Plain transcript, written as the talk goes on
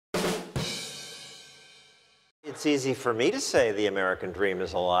It's easy for me to say the American dream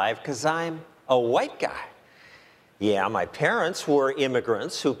is alive because I'm a white guy. Yeah, my parents were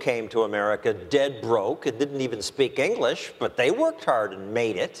immigrants who came to America dead broke and didn't even speak English, but they worked hard and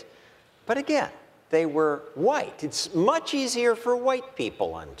made it. But again, they were white. It's much easier for white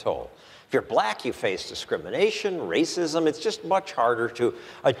people, I'm told. If you're black, you face discrimination, racism. It's just much harder to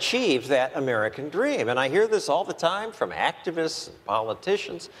achieve that American dream. And I hear this all the time from activists and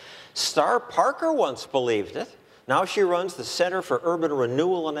politicians. Star Parker once believed it. Now she runs the Center for Urban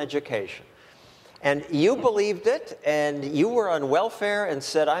Renewal and Education. And you believed it, and you were on welfare and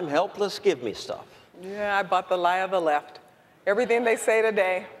said, I'm helpless, give me stuff. Yeah, I bought the lie of the left. Everything they say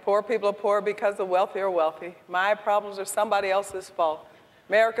today, poor people are poor because the wealthy are wealthy. My problems are somebody else's fault.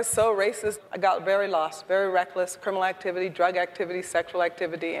 America's so racist, I got very lost, very reckless, criminal activity, drug activity, sexual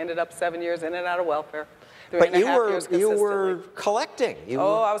activity, ended up 7 years in and out of welfare. But you were collecting.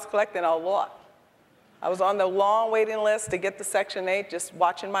 I was collecting a lot. I was on the long waiting list to get to Section 8, just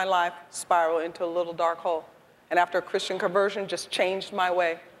watching my life spiral into a little dark hole. And after a Christian conversion, just changed my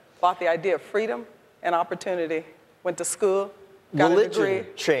way. Bought the idea of freedom and opportunity. Went to school, got a degree. Religion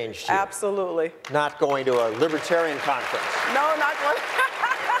changed you. Absolutely. Not going to a libertarian conference. No, not going.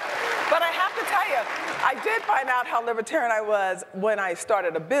 But I have to tell you, I did find out how libertarian I was when I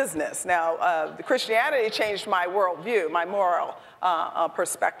started a business. Now, Christianity changed my worldview, my moral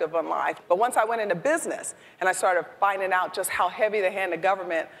perspective on life. But once I went into business and I started finding out just how heavy the hand of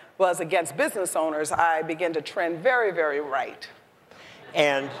government was against business owners, I began to trend very, very right.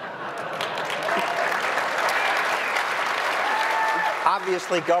 And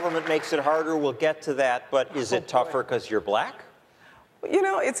obviously government makes it harder. We'll get to that. But is it tougher because you're black? You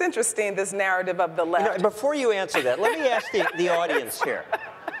know, it's interesting, this narrative of the left. You know, before you answer that, let me ask the audience here.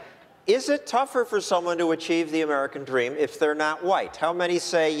 Is it tougher for someone to achieve the American dream if they're not white? How many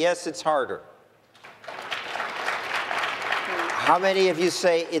say, yes, it's harder? How many of you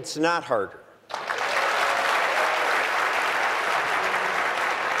say it's not harder?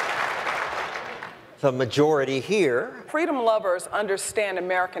 The majority here. Freedom lovers understand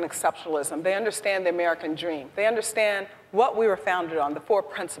American exceptionalism. They understand the American dream. They understand what we were founded on, the four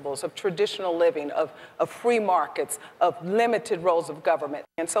principles of traditional living, of free markets, of limited roles of government.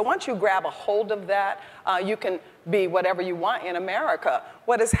 And so once you grab a hold of that, you can be whatever you want in America.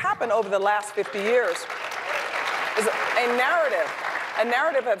 What has happened over the last 50 years is a narrative. A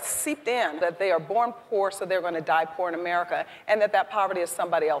narrative has seeped in that they are born poor, so they're going to die poor in America, and that poverty is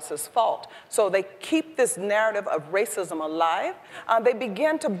somebody else's fault. So they keep this narrative of racism alive. They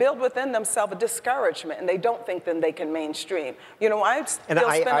begin to build within themselves a discouragement, and they don't think then they can mainstream. You know, I spend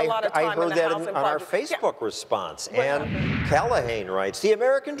a lot of time in the housing on our Facebook response. And Callahan writes, the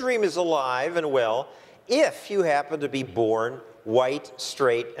American dream is alive and well if you happen to be born white,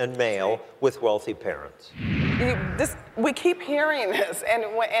 straight, and male with wealthy parents. We keep hearing this, and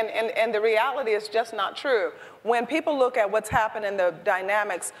the reality is just not true. When people look at what's happened in the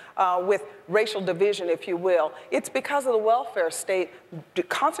dynamics with racial division, if you will, it's because of the welfare state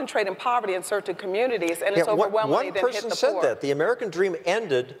concentrating poverty in certain communities, and it's overwhelmingly then hit the poor. One person said that. The American dream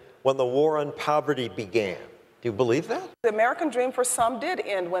ended when the war on poverty began. Do you believe that? The American dream for some did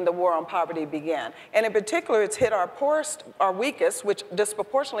end when the war on poverty began. And in particular, it's hit our poorest, our weakest, which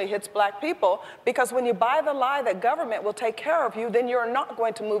disproportionately hits black people, because when you buy the lie that government will take care of you, then you're not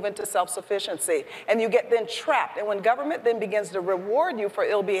going to move into self-sufficiency. And you get then trapped. And when government then begins to reward you for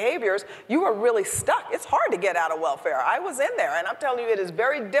ill behaviors, you are really stuck. It's hard to get out of welfare. I was in there, and I'm telling you, it is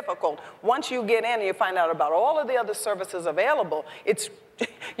very difficult. Once you get in and you find out about all of the other services available,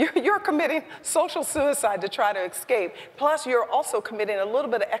 you're committing social suicide to try to escape. Plus, you're also committing a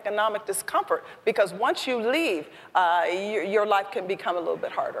little bit of economic discomfort, because once you leave, your life can become a little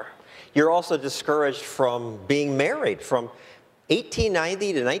bit harder. You're also discouraged from being married. From 1890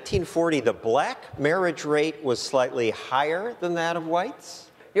 to 1940, the black marriage rate was slightly higher than that of whites?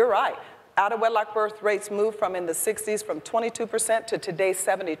 You're right. Out-of-wedlock birth rates moved from in the 60s from 22% to today's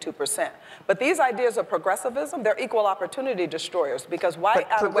 72%. But these ideas of progressivism, they're equal opportunity destroyers, because white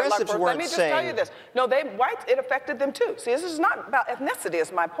out-of-wedlock birth, let me just tell you this. No, whites, it affected them too. See, this is not about ethnicity,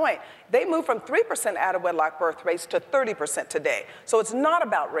 is my point. They moved from 3% out-of-wedlock birth rates to 30% today. So it's not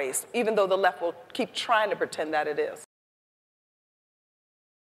about race, even though the left will keep trying to pretend that it is.